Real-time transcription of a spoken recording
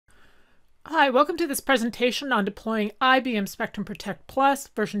Hi, welcome to this presentation on deploying IBM Spectrum Protect Plus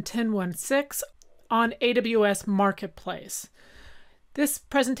version 10.1.6 on AWS Marketplace. This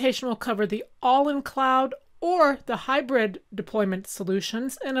presentation will cover the all-in-cloud or the hybrid deployment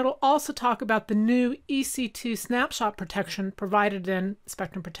solutions, and it'll also talk about the new EC2 snapshot protection provided in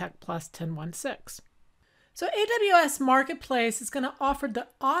Spectrum Protect Plus 10.1.6. So AWS Marketplace is going to offer the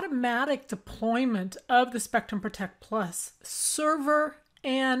automatic deployment of the Spectrum Protect Plus server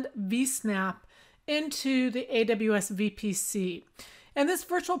and vSnap into the AWS VPC. And this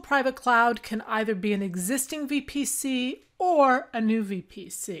virtual private cloud can either be an existing VPC or a new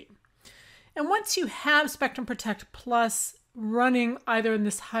VPC. And once you have Spectrum Protect Plus running either in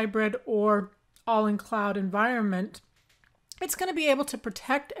this hybrid or all-in-cloud environment, it's going to be able to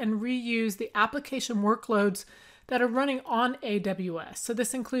protect and reuse the application workloads that are running on AWS. So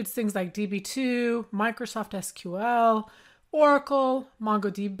this includes things like DB2, Microsoft SQL, Oracle,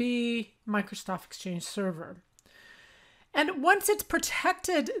 MongoDB, Microsoft Exchange Server. And once it's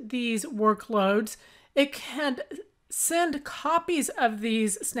protected these workloads, it can send copies of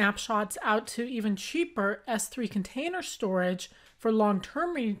these snapshots out to even cheaper S3 container storage for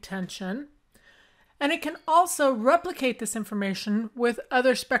long-term retention. And it can also replicate this information with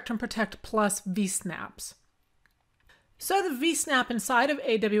other Spectrum Protect Plus vSnaps. So the vSnap inside of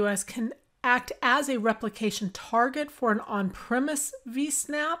AWS can act as a replication target for an on-premise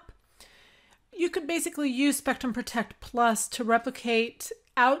vSnap. You could basically use Spectrum Protect Plus to replicate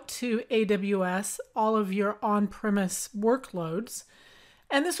out to AWS all of your on-premise workloads.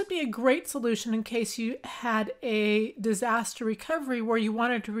 And this would be a great solution in case you had a disaster recovery where you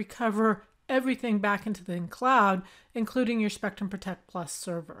wanted to recover everything back into the cloud, including your Spectrum Protect Plus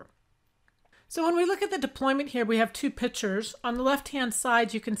server. So when we look at the deployment here, we have two pictures. On the left-hand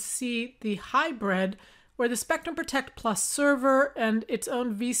side, you can see the hybrid where the Spectrum Protect Plus server and its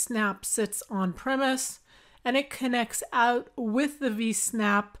own vSnap sits on-premise, and it connects out with the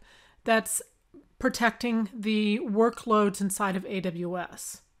vSnap that's protecting the workloads inside of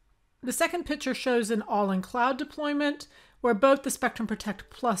AWS. The second picture shows an all-in-cloud deployment where both the Spectrum Protect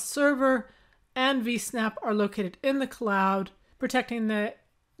Plus server and vSnap are located in the cloud, protecting the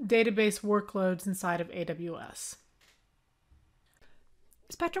database workloads inside of AWS.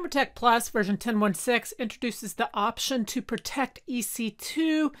 Spectrum Protect Plus version 10.1.6 introduces the option to protect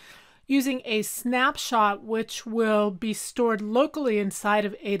EC2 using a snapshot which will be stored locally inside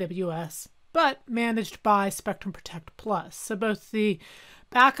of AWS, but managed by Spectrum Protect Plus. So both the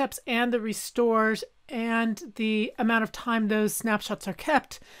backups and the restores and the amount of time those snapshots are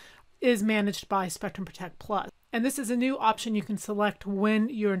kept is managed by Spectrum Protect Plus. And this is a new option you can select when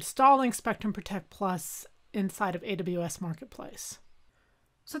you're installing Spectrum Protect Plus inside of AWS Marketplace.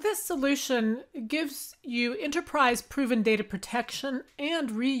 So this solution gives you enterprise-proven data protection and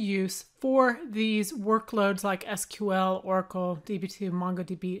reuse for these workloads like SQL, Oracle, DB2,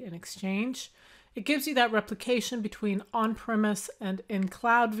 MongoDB, and Exchange. It gives you that replication between on-premise and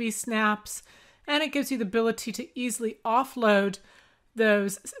in-cloud vSnaps, and it gives you the ability to easily offload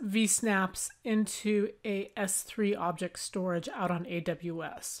those vSnaps into a S3 object storage out on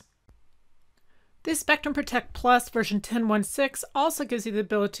AWS. This Spectrum Protect Plus version 10.1.6 also gives you the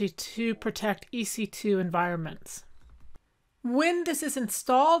ability to protect EC2 environments. When this is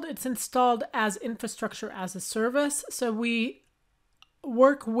installed, it's installed as infrastructure as a service. So we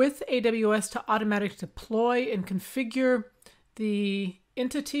work with AWS to automatically deploy and configure the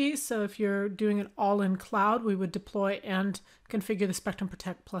entities. So if you're doing an all-in cloud, we would deploy and configure the Spectrum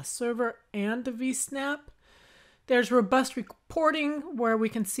Protect Plus server and the vSnap. There's robust reporting where we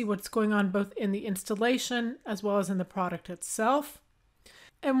can see what's going on both in the installation as well as in the product itself.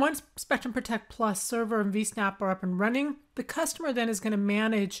 And once Spectrum Protect Plus server and vSnap are up and running, the customer then is going to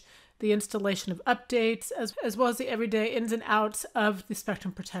manage the installation of updates as well as the everyday ins and outs of the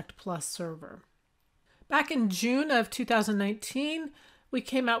Spectrum Protect Plus server. Back in June of 2019, we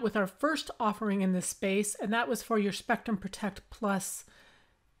came out with our first offering in this space, and that was for your Spectrum Protect Plus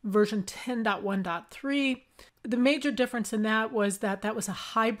version 10.1.3. The major difference in that was that that was a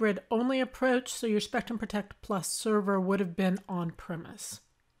hybrid-only approach, so your Spectrum Protect Plus server would have been on-premise.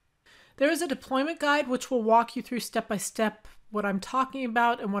 There is a deployment guide which will walk you through step-by-step what I'm talking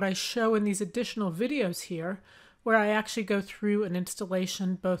about and what I show in these additional videos here, where I actually go through an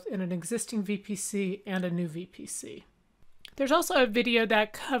installation both in an existing VPC and a new VPC. There's also a video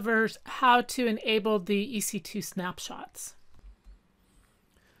that covers how to enable the EC2 snapshots.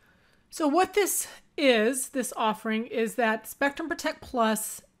 So what this offering is that Spectrum Protect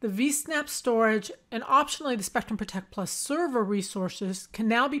Plus, the vSnap storage, and optionally the Spectrum Protect Plus server resources can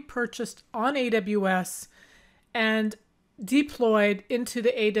now be purchased on AWS and deployed into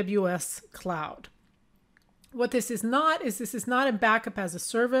the AWS cloud. What this is not a backup as a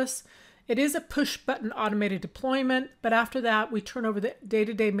service. It is a push button automated deployment, but after that, we turn over the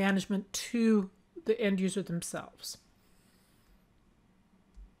day-to-day management to the end user themselves.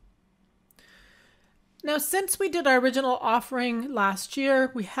 Now, since we did our original offering last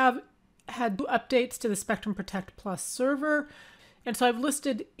year, we have had updates to the Spectrum Protect Plus server. And so I've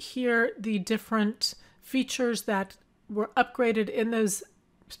listed here the different features that were upgraded in those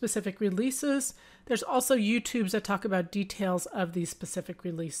specific releases. There's also YouTubes that talk about details of these specific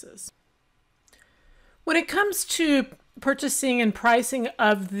releases. When it comes to purchasing and pricing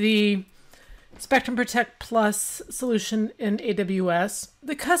of the Spectrum Protect Plus solution in AWS,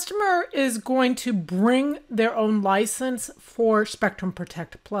 the customer is going to bring their own license for Spectrum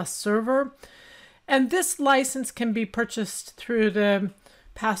Protect Plus server. And this license can be purchased through the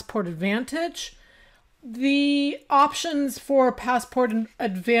Passport Advantage. The options for Passport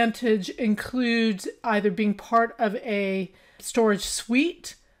Advantage include either being part of a storage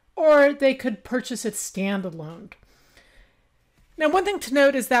suite, or they could purchase it standalone. Now, one thing to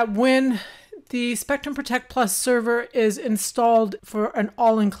note is that when the Spectrum Protect Plus server is installed for an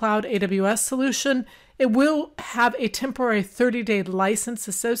all-in-cloud AWS solution, it will have a temporary 30-day license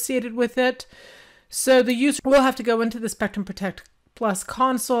associated with it. So the user will have to go into the Spectrum Protect Plus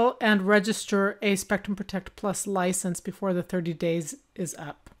console and register a Spectrum Protect Plus license before the 30 days is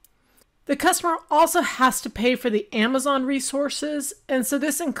up. The customer also has to pay for the Amazon resources, and so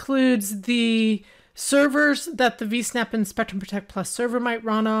this includes the servers that the vSnap and Spectrum Protect Plus server might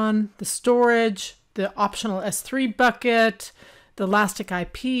run on, the storage, the optional S3 bucket, the Elastic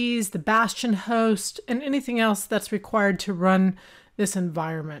IPs, the Bastion host, and anything else that's required to run this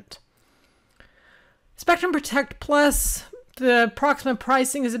environment. Spectrum Protect Plus, the approximate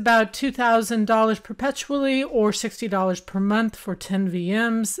pricing is about $2,000 perpetually or $60 per month for 10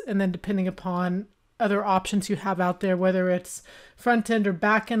 VMs. And then depending upon other options you have out there, whether it's front-end or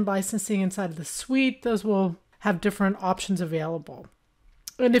back-end licensing inside of the suite, those will have different options available.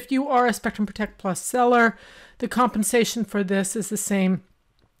 And if you are a Spectrum Protect Plus seller, the compensation for this is the same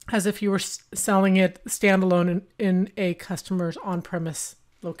as if you were selling it standalone in a customer's on-premise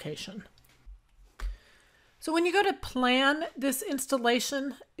location. So when you go to plan this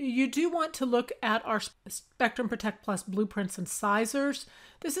installation, you do want to look at our Spectrum Protect Plus blueprints and sizers.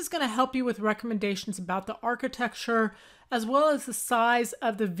 This is going to help you with recommendations about the architecture, as well as the size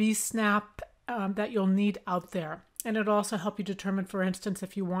of the vSnap that you'll need out there. And it'll also help you determine, for instance,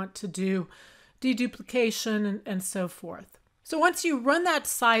 if you want to do deduplication and so forth. So once you run that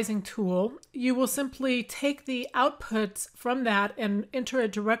sizing tool, you will simply take the outputs from that and enter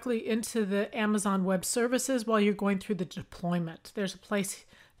it directly into the Amazon Web Services while you're going through the deployment. There's a place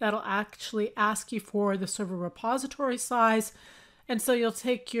that'll actually ask you for the server repository size, and so you'll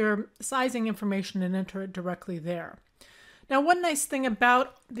take your sizing information and enter it directly there. Now, one nice thing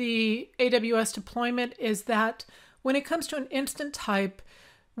about the AWS deployment is that when it comes to an instant type,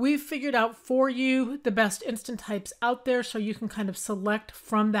 we've figured out for you the best instant types out there, so you can kind of select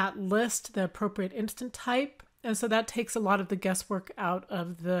from that list the appropriate instant type. And so that takes a lot of the guesswork out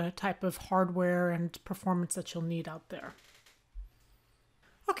of the type of hardware and performance that you'll need out there.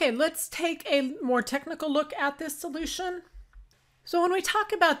 Okay, let's take a more technical look at this solution. So when we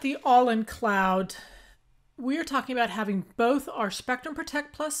talk about the all-in cloud, we're talking about having both our Spectrum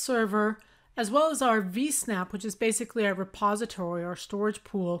Protect Plus server as well as our vSnap, which is basically our repository, our storage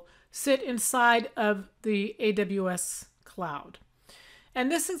pool, sit inside of the AWS cloud.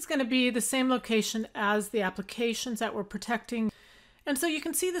 And this is going to be the same location as the applications that we're protecting. And so you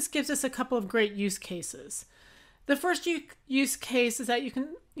can see this gives us a couple of great use cases. The first use case is that you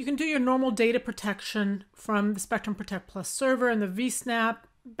can do your normal data protection from the Spectrum Protect Plus server and the vSnap,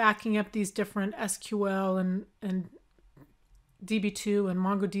 backing up these different SQL and DB2 and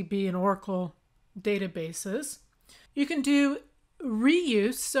MongoDB and Oracle databases. You can do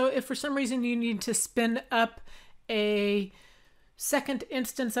reuse. So if for some reason you need to spin up a second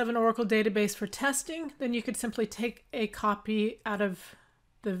instance of an Oracle database for testing, then you could simply take a copy out of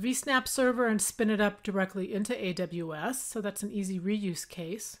the vSnap server and spin it up directly into AWS. So that's an easy reuse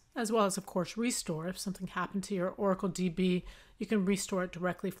case, as well as, of course, restore. If something happened to your Oracle DB, you can restore it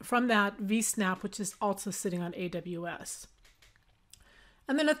directly from that vSnap, which is also sitting on AWS.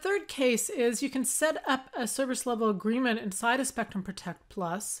 And then a third case is you can set up a service level agreement inside of Spectrum Protect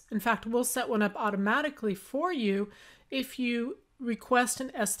Plus. In fact, we'll set one up automatically for you if you request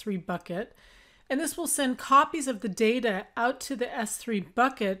an S3 bucket. And this will send copies of the data out to the S3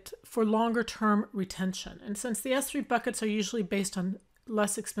 bucket for longer term retention. And since the S3 buckets are usually based on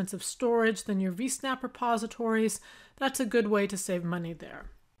less expensive storage than your vSnap repositories. That's a good way to save money there.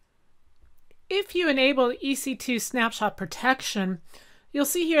 If you enable EC2 snapshot protection, you'll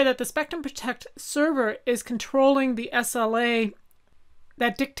see here that the Spectrum Protect server is controlling the SLA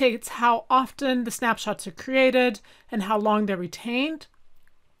that dictates how often the snapshots are created and how long they're retained.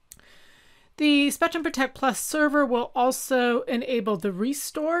 The Spectrum Protect Plus server will also enable the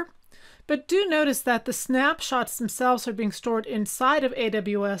restore, but do notice that the snapshots themselves are being stored inside of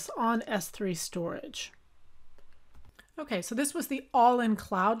AWS on S3 storage. Okay, so this was the all-in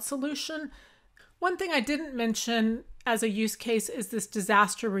cloud solution. One thing I didn't mention as a use case is this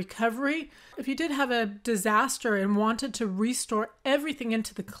disaster recovery. If you did have a disaster and wanted to restore everything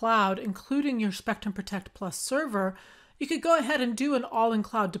into the cloud, including your Spectrum Protect Plus server, you could go ahead and do an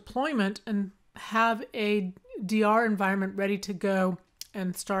all-in-cloud deployment and have a DR environment ready to go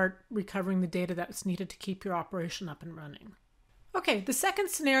and start recovering the data that's needed to keep your operation up and running. Okay, the second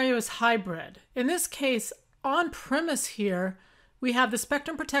scenario is hybrid. In this case, on-premise here, we have the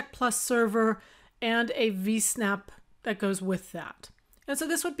Spectrum Protect Plus server and a vSnap that goes with that. And so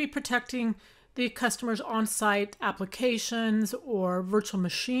this would be protecting the customer's on-site applications or virtual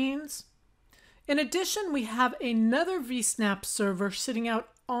machines. In addition, we have another vSnap server sitting out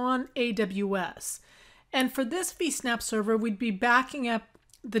on AWS. And for this vSnap server, we'd be backing up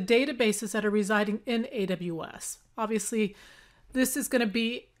the databases that are residing in AWS. Obviously, this is going to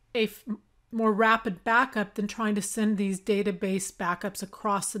be a more rapid backup than trying to send these database backups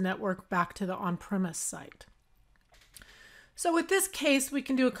across the network back to the on-premise site. So with this case, we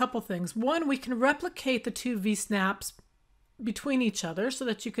can do a couple things. One, we can replicate the two vSnaps between each other so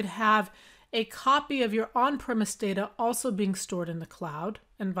that you could have a copy of your on-premise data also being stored in the cloud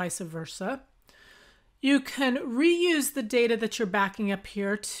and vice versa. You can reuse the data that you're backing up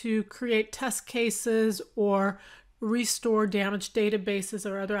here to create test cases or restore damaged databases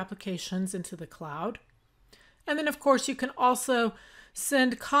or other applications into the cloud. And then, of course, you can also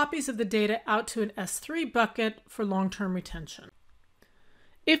send copies of the data out to an S3 bucket for long-term retention.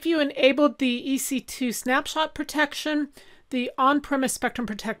 If you enabled the EC2 snapshot protection, the on-premise Spectrum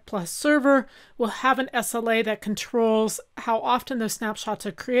Protect Plus server will have an SLA that controls how often those snapshots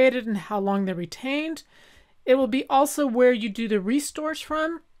are created and how long they're retained. It will be also where you do the restores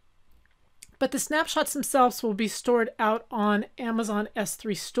from, but the snapshots themselves will be stored out on Amazon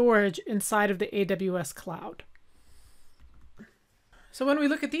S3 storage inside of the AWS cloud. So when we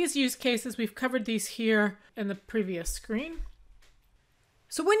look at these use cases, we've covered these here in the previous screen.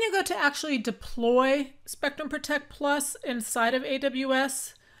 So when you go to actually deploy Spectrum Protect Plus inside of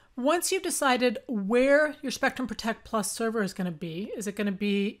AWS, once you've decided where your Spectrum Protect Plus server is going to be, is it going to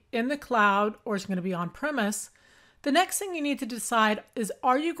be in the cloud or is it going to be on-premise? The next thing you need to decide is,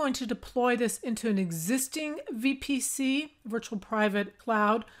 are you going to deploy this into an existing VPC, virtual private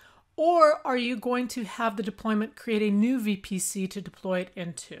cloud, or are you going to have the deployment create a new VPC to deploy it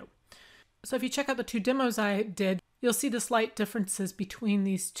into? So if you check out the two demos I did, you'll see the slight differences between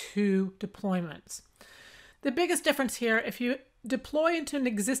these two deployments. The biggest difference here, if you deploy into an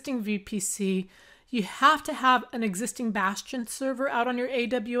existing VPC, you have to have an existing Bastion server out on your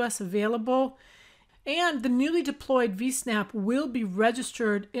AWS available, and the newly deployed vSnap will be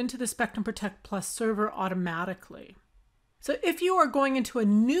registered into the Spectrum Protect Plus server automatically. So if you are going into a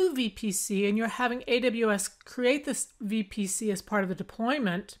new VPC and you're having AWS create this VPC as part of the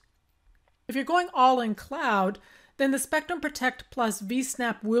deployment, if you're going all in cloud, then the Spectrum Protect Plus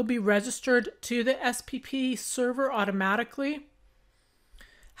vSnap will be registered to the SPP server automatically.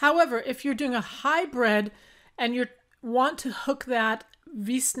 However, if you're doing a hybrid and you want to hook that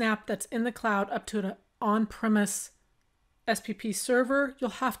vSnap that's in the cloud up to an on-premise SPP server, you'll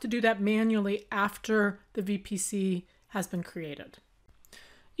have to do that manually after the VPC has been created.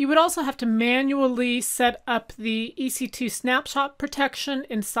 You would also have to manually set up the EC2 snapshot protection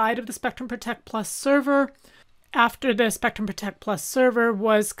inside of the Spectrum Protect Plus server after the Spectrum Protect Plus server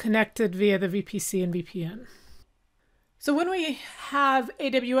was connected via the VPC and VPN. So when we have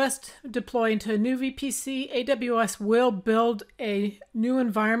AWS deploy into a new VPC, AWS will build a new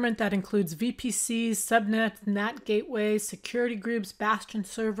environment that includes VPCs, subnets, NAT gateways, security groups, Bastion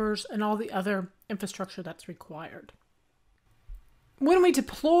servers, and all the other infrastructure that's required. When we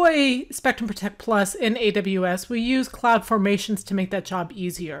deploy Spectrum Protect Plus in AWS, we use CloudFormations to make that job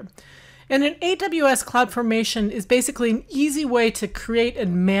easier. And an AWS CloudFormation is basically an easy way to create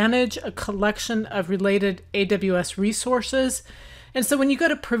and manage a collection of related AWS resources. And so when you go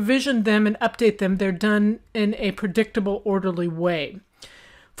to provision them and update them, they're done in a predictable, orderly way.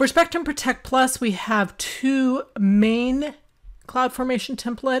 For Spectrum Protect Plus, we have two main CloudFormation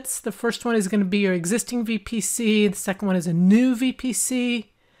templates. The first one is going to be your existing VPC. The second one is a new VPC.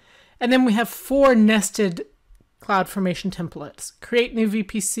 And then we have 4 nested CloudFormation templates. Create new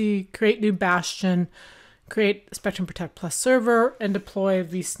VPC, create new Bastion, create Spectrum Protect Plus server, and deploy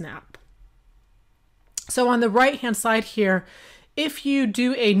vSnap. So on the right-hand side here, if you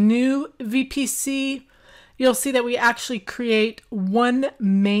do a new VPC, you'll see that we actually create 1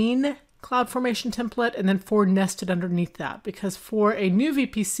 main CloudFormation template and then 4 nested underneath that, because for a new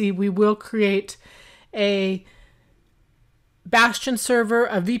VPC, we will create a Bastion server,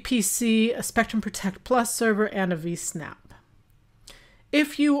 a VPC, a Spectrum Protect Plus server, and a vSnap.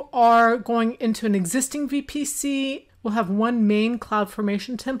 If you are going into an existing VPC, we'll have 1 main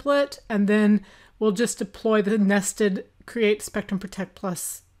CloudFormation template, and then we'll just deploy the nested create Spectrum Protect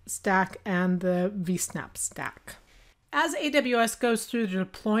Plus stack and the vSnap stack. As AWS goes through the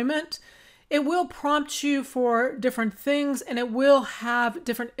deployment, it will prompt you for different things, and it will have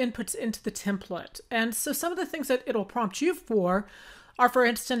different inputs into the template. And so some of the things that it'll prompt you for are, for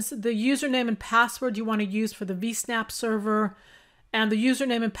instance, the username and password you want to use for the vSnap server, and the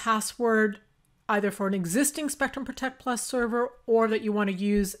username and password either for an existing Spectrum Protect Plus server or that you want to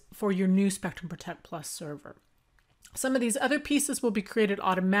use for your new Spectrum Protect Plus server. Some of these other pieces will be created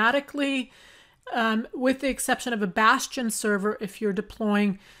automatically, with the exception of a Bastion server. If you're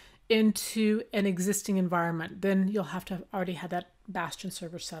deploying into an existing environment, then you'll have to already have that Bastion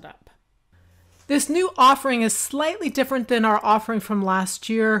server set up. This new offering is slightly different than our offering from last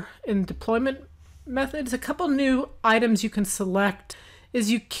year in deployment methods. A couple new items you can select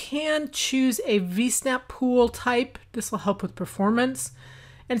is you can choose a vSnap pool type. This will help with performance.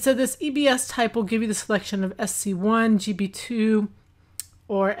 And so this EBS type will give you the selection of SC1, GB2,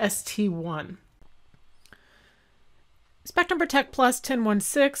 or ST1. Spectrum Protect Plus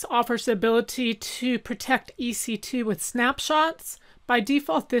 10.1.6 offers the ability to protect EC2 with snapshots. By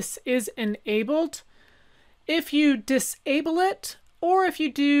default, this is enabled. If you disable it, or if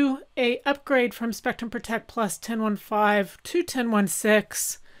you do an upgrade from Spectrum Protect Plus 10.1.5 to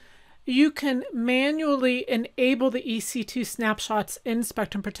 10.1.6, you can manually enable the EC2 snapshots in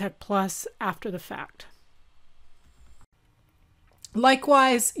Spectrum Protect Plus after the fact.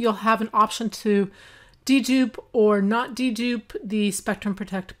 Likewise, you'll have an option to dedupe or not dedupe the Spectrum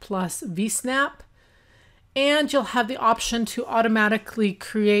Protect Plus vSnap, and you'll have the option to automatically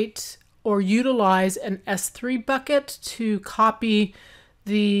create or utilize an S3 bucket to copy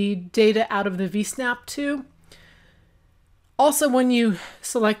the data out of the vSnap to. Also, when you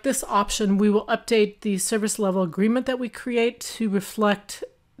select this option, we will update the service level agreement that we create to reflect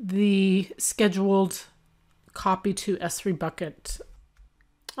the scheduled copy to S3 bucket.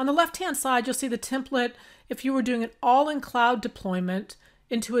 On the left-hand side, you'll see the template if you were doing an all-in-cloud deployment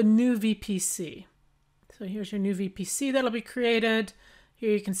into a new VPC. So here's your new VPC that'll be created.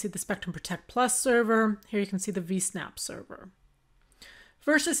 Here you can see the Spectrum Protect Plus server. Here you can see the vSnap server.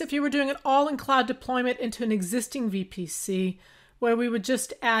 Versus if you were doing an all-in-cloud deployment into an existing VPC, where we would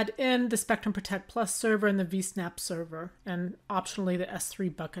just add in the Spectrum Protect Plus server and the vSnap server, and optionally the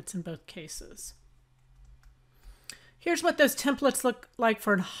S3 buckets in both cases. Here's what those templates look like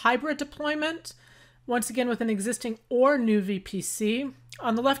for a hybrid deployment, once again with an existing or new VPC.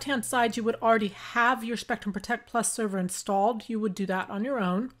 On the left-hand side, you would already have your Spectrum Protect Plus server installed. You would do that on your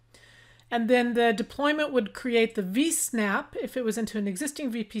own. And then the deployment would create the vSnap if it was into an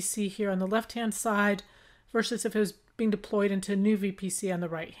existing VPC here on the left-hand side, versus if it was being deployed into a new VPC on the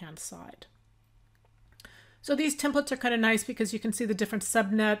right-hand side. So these templates are kind of nice because you can see the different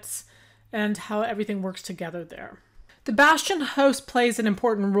subnets and how everything works together there. The Bastion host plays an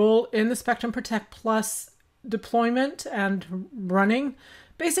important role in the Spectrum Protect Plus deployment and running.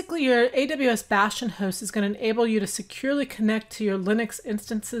 Basically, your AWS Bastion host is going to enable you to securely connect to your Linux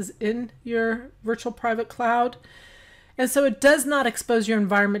instances in your virtual private cloud. And so it does not expose your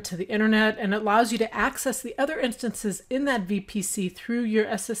environment to the internet, and it allows you to access the other instances in that VPC through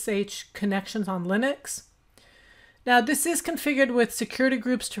your SSH connections on Linux. Now, this is configured with security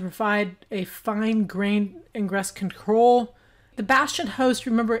groups to provide a fine-grained ingress control. The Bastion host,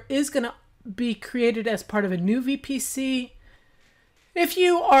 remember, is going to be created as part of a new VPC. If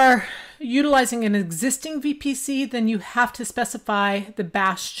you are utilizing an existing VPC, then you have to specify the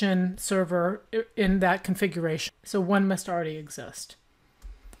Bastion server in that configuration. So one must already exist.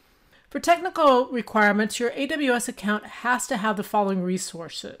 For technical requirements, your AWS account has to have the following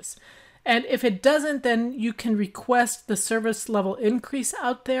resources. And if it doesn't, then you can request the service level increase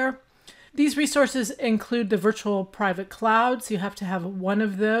out there. These resources include the virtual private clouds. You have to have one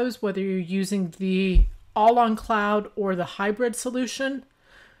of those, whether you're using the all-on-cloud or the hybrid solution.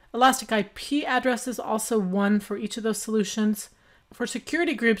 Elastic IP address is also one for each of those solutions. For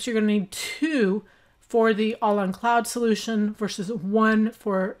security groups, you're going to need 2 for the all-on-cloud solution versus 1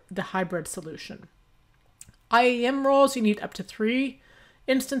 for the hybrid solution. IAM roles, you need up to 3.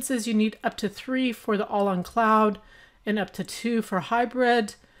 Instances, you need up to 3 for the all-on-cloud and up to 2 for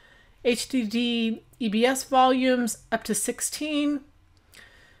hybrid. HDD EBS volumes, up to 16.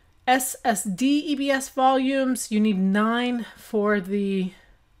 SSD EBS volumes, you need 9 for the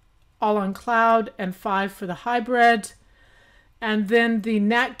all-on-cloud and 5 for the hybrid. And then the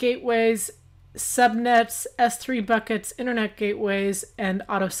NAT gateways, subnets, S3 buckets, internet gateways, and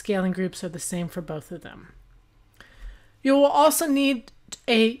auto-scaling groups are the same for both of them. You will also need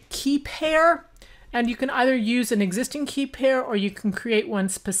a key pair, and you can either use an existing key pair or you can create one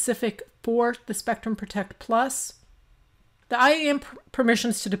specific for the Spectrum Protect Plus. The IAM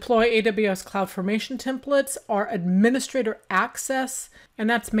permissions to deploy AWS CloudFormation templates are administrator access, and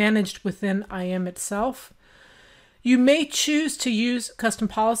that's managed within IAM itself. You may choose to use custom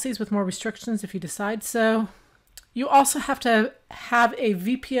policies with more restrictions if you decide so. You also have to have a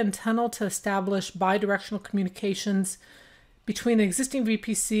VPN tunnel to establish bidirectional communications between the existing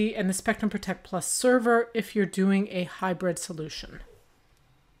VPC and the Spectrum Protect Plus server if you're doing a hybrid solution.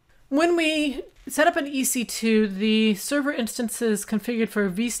 When we set up an EC2, the server instance is configured for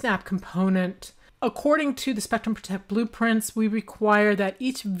a vSnap component. According to the Spectrum Protect blueprints, we require that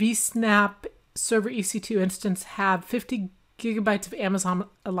each vSnap server EC2 instance have 50 gigabytes of Amazon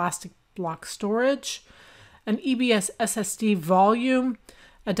Elastic Block storage, an EBS SSD volume,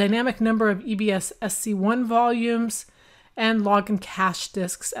 a dynamic number of EBS SC1 volumes, and log and cache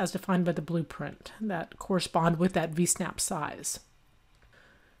disks as defined by the blueprint that correspond with that vSnap size.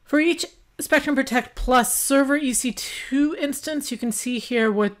 For each Spectrum Protect Plus server EC2 instance, you can see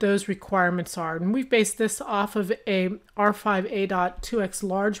here what those requirements are. And we've based this off of a R5A.2x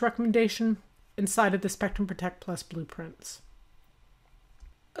large recommendation inside of the Spectrum Protect Plus blueprints.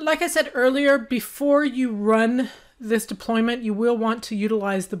 Like I said earlier, before you run this deployment, you will want to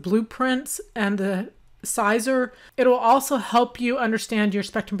utilize the blueprints and the sizer. It will also help you understand your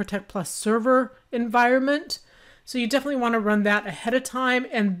Spectrum Protect Plus server environment. So you definitely want to run that ahead of time,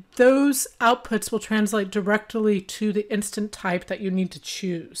 and those outputs will translate directly to the instant type that you need to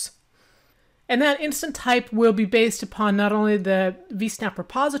choose. And that instant type will be based upon not only the vSnap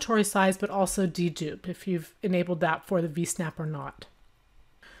repository size, but also dedupe, if you've enabled that for the vSnap or not.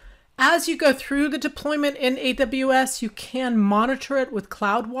 As you go through the deployment in AWS, you can monitor it with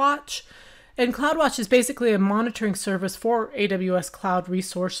CloudWatch. And CloudWatch is basically a monitoring service for AWS cloud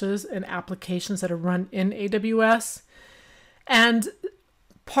resources and applications that are run in AWS. And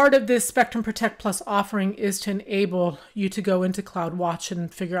part of this Spectrum Protect Plus offering is to enable you to go into CloudWatch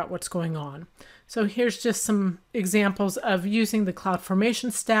and figure out what's going on. So here's just some examples of using the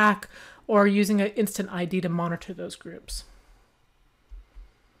CloudFormation stack or using an instant ID to monitor those groups.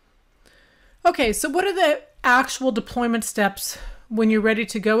 Okay, so what are the actual deployment steps when you're ready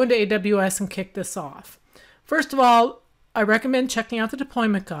to go into AWS and kick this off? First of all, I recommend checking out the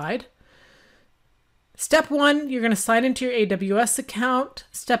deployment guide. Step 1, you're going to sign into your AWS account.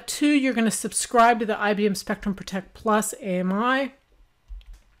 Step 2, you're going to subscribe to the IBM Spectrum Protect Plus AMI.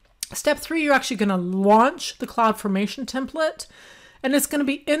 Step 3, you're actually going to launch the CloudFormation template. And it's going to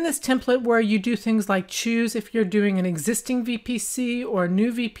be in this template where you do things like choose if you're doing an existing VPC or a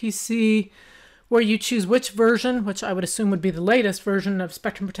new VPC, where you choose which version, which I would assume would be the latest version of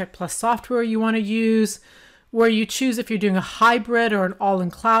Spectrum Protect Plus software you want to use, where you choose if you're doing a hybrid or an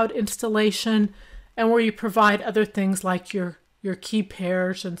all-in-cloud installation, and where you provide other things like your key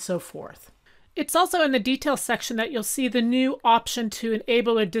pairs and so forth. It's also in the details section that you'll see the new option to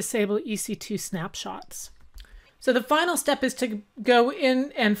enable or disable EC2 snapshots. So the final step is to go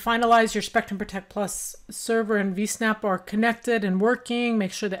in and finalize your Spectrum Protect Plus server and vSnap are connected and working.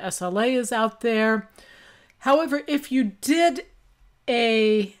 Make sure the SLA is out there. However, if you did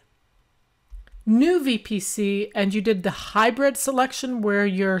a new VPC and you did the hybrid selection where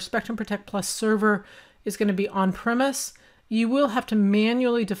your Spectrum Protect Plus server is going to be on-premise, you will have to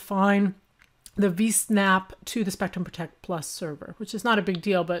manually define the vSnap to the Spectrum Protect Plus server, which is not a big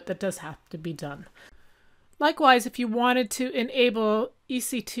deal, but that does have to be done. Likewise, if you wanted to enable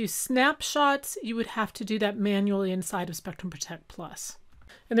EC2 snapshots, you would have to do that manually inside of Spectrum Protect Plus.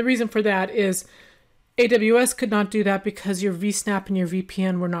 And the reason for that is AWS could not do that because your vSnap and your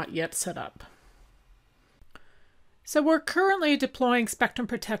VPN were not yet set up. So we're currently deploying Spectrum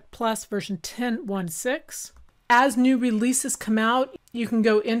Protect Plus version 10.1.6. As new releases come out, you can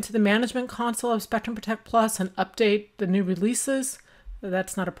go into the management console of Spectrum Protect Plus and update the new releases.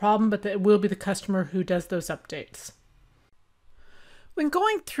 That's not a problem, but it will be the customer who does those updates. When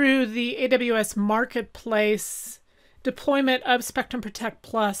going through the AWS Marketplace, deployment of Spectrum Protect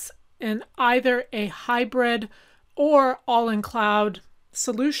Plus in either a hybrid or all-in-cloud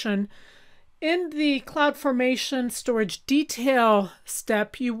solution, in the CloudFormation storage detail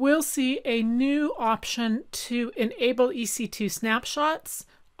step, you will see a new option to enable EC2 snapshots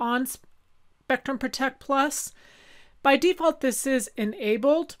on Spectrum Protect Plus. By default, this is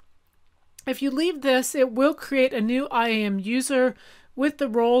enabled. If you leave this, it will create a new IAM user with the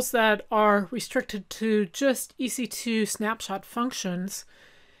roles that are restricted to just EC2 snapshot functions.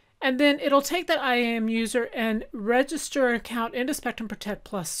 And then it'll take that IAM user and register an account into Spectrum Protect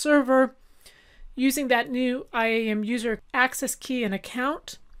Plus server using that new IAM user access key and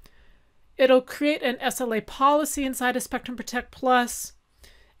account. It'll create an SLA policy inside of Spectrum Protect Plus,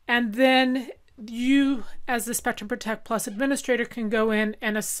 and then you, as the Spectrum Protect Plus administrator, can go in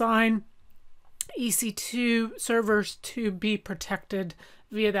and assign EC2 servers to be protected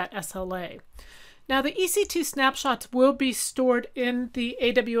via that SLA. Now, the EC2 snapshots will be stored in the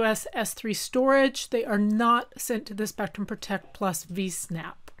AWS S3 storage. They are not sent to the Spectrum Protect Plus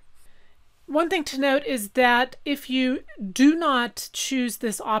vSnap. One thing to note is that if you do not choose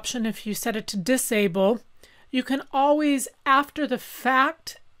this option, if you set it to disable, you can always, after the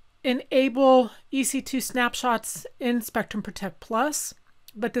fact, enable EC2 snapshots in Spectrum Protect Plus,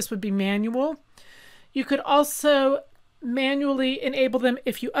 but this would be manual. You could also manually enable them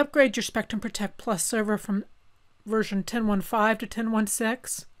if you upgrade your Spectrum Protect Plus server from version 10.1.5 to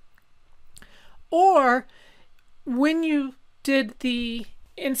 10.1.6. Or when you did the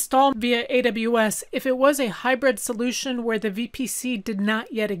install via AWS, if it was a hybrid solution where the VPC did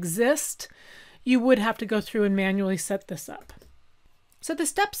not yet exist, you would have to go through and manually set this up. So the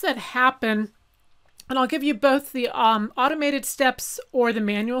steps that happen, and I'll give you both the automated steps or the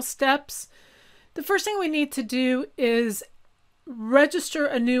manual steps. The first thing we need to do is register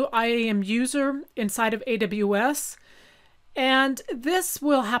a new IAM user inside of AWS. And this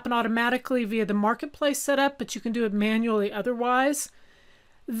will happen automatically via the Marketplace setup, but you can do it manually otherwise.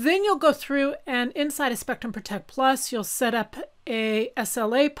 Then you'll go through and inside of Spectrum Protect Plus, you'll set up a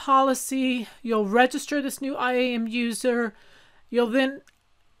SLA policy. You'll register this new IAM user. You'll then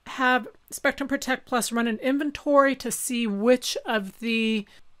have Spectrum Protect Plus run an inventory to see which of the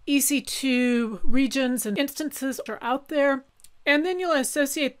EC2 regions and instances are out there. And then you'll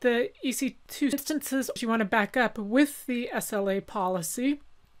associate the EC2 instances you want to back up with the SLA policy.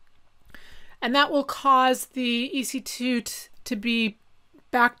 And that will cause the EC2 to be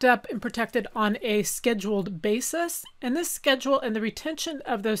backed up and protected on a scheduled basis. And this schedule and the retention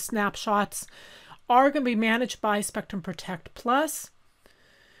of those snapshots are going to be managed by Spectrum Protect Plus.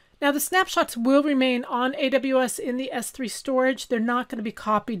 Now, the snapshots will remain on AWS in the S3 storage. They're not going to be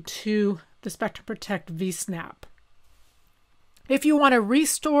copied to the Spectrum Protect vSnap. If you want to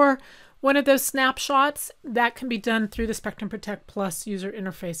restore one of those snapshots, that can be done through the Spectrum Protect Plus user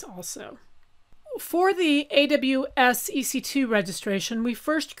interface also. For the AWS EC2 registration, we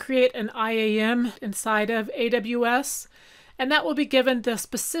first create an IAM inside of AWS, and that will be given the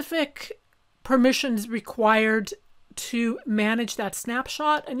specific permissions required to manage that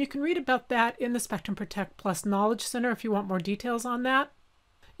snapshot. And you can read about that in the Spectrum Protect Plus Knowledge Center if you want more details on that.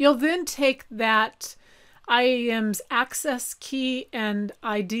 You'll then take that IAM's access key and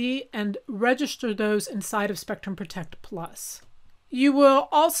ID and register those inside of Spectrum Protect Plus. You will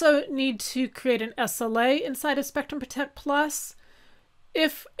also need to create an SLA inside of Spectrum Protect Plus.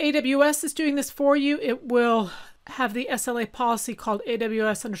 If AWS is doing this for you, it will have the SLA policy called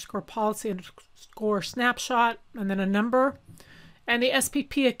AWS_policy_snapshot and then a number. And the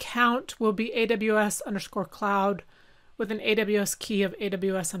SPP account will be AWS_cloud with an AWS key of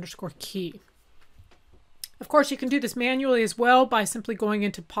AWS_key. Of course, you can do this manually as well by simply going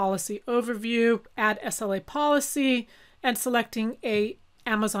into Policy Overview, add SLA policy, and selecting a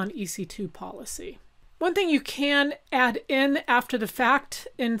Amazon EC2 policy. One thing you can add in after the fact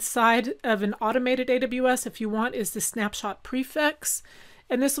inside of an automated AWS if you want is the snapshot prefix.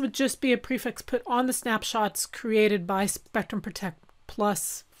 And this would just be a prefix put on the snapshots created by Spectrum Protect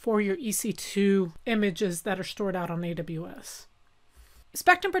Plus for your EC2 images that are stored out on AWS.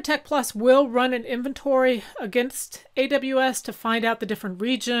 Spectrum Protect Plus will run an inventory against AWS to find out the different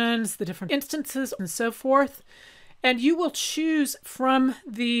regions, the different instances, and so forth. And you will choose from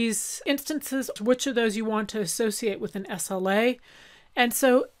these instances which of those you want to associate with an SLA. And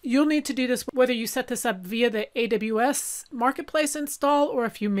so you'll need to do this whether you set this up via the AWS Marketplace install or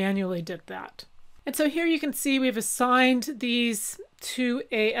if you manually did that. And so here you can see we've assigned these to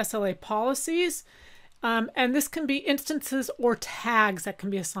a SLA policies. And this can be instances or tags that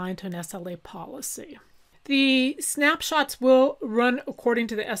can be assigned to an SLA policy. The snapshots will run according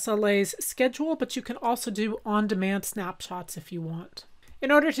to the SLA's schedule, but you can also do on-demand snapshots if you want.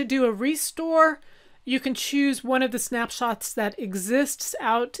 In order to do a restore, you can choose one of the snapshots that exists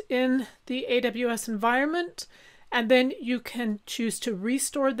out in the AWS environment, and then you can choose to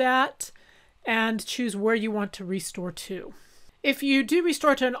restore that and choose where you want to restore to. If you do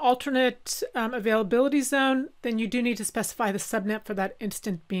restore to an alternate availability zone, then you do need to specify the subnet for that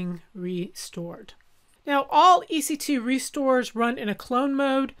instance being restored. Now, all EC2 restores run in a clone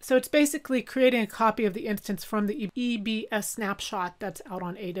mode, so it's basically creating a copy of the instance from the EBS snapshot that's out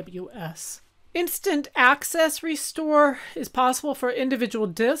on AWS. Instant access restore is possible for individual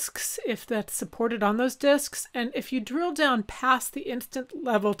disks if that's supported on those disks, and if you drill down past the instant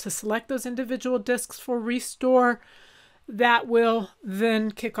level to select those individual disks for restore, that will then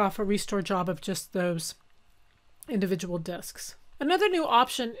kick off a restore job of just those individual disks. Another new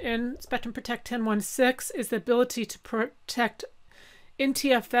option in Spectrum Protect 10.1.6 is the ability to protect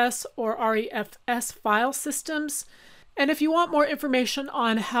NTFS or REFS file systems. And if you want more information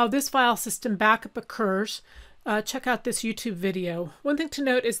on how this file system backup occurs, check out this YouTube video. One thing to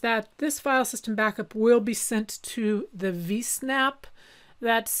note is that this file system backup will be sent to the vSnap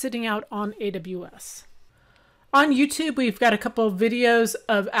that's sitting out on AWS. On YouTube, we've got a couple of videos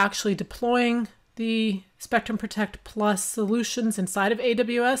of actually deploying the Spectrum Protect Plus solutions inside of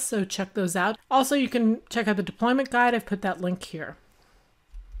AWS, so check those out. Also, you can check out the deployment guide. I've put that link here.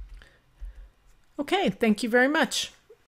 Okay, thank you very much.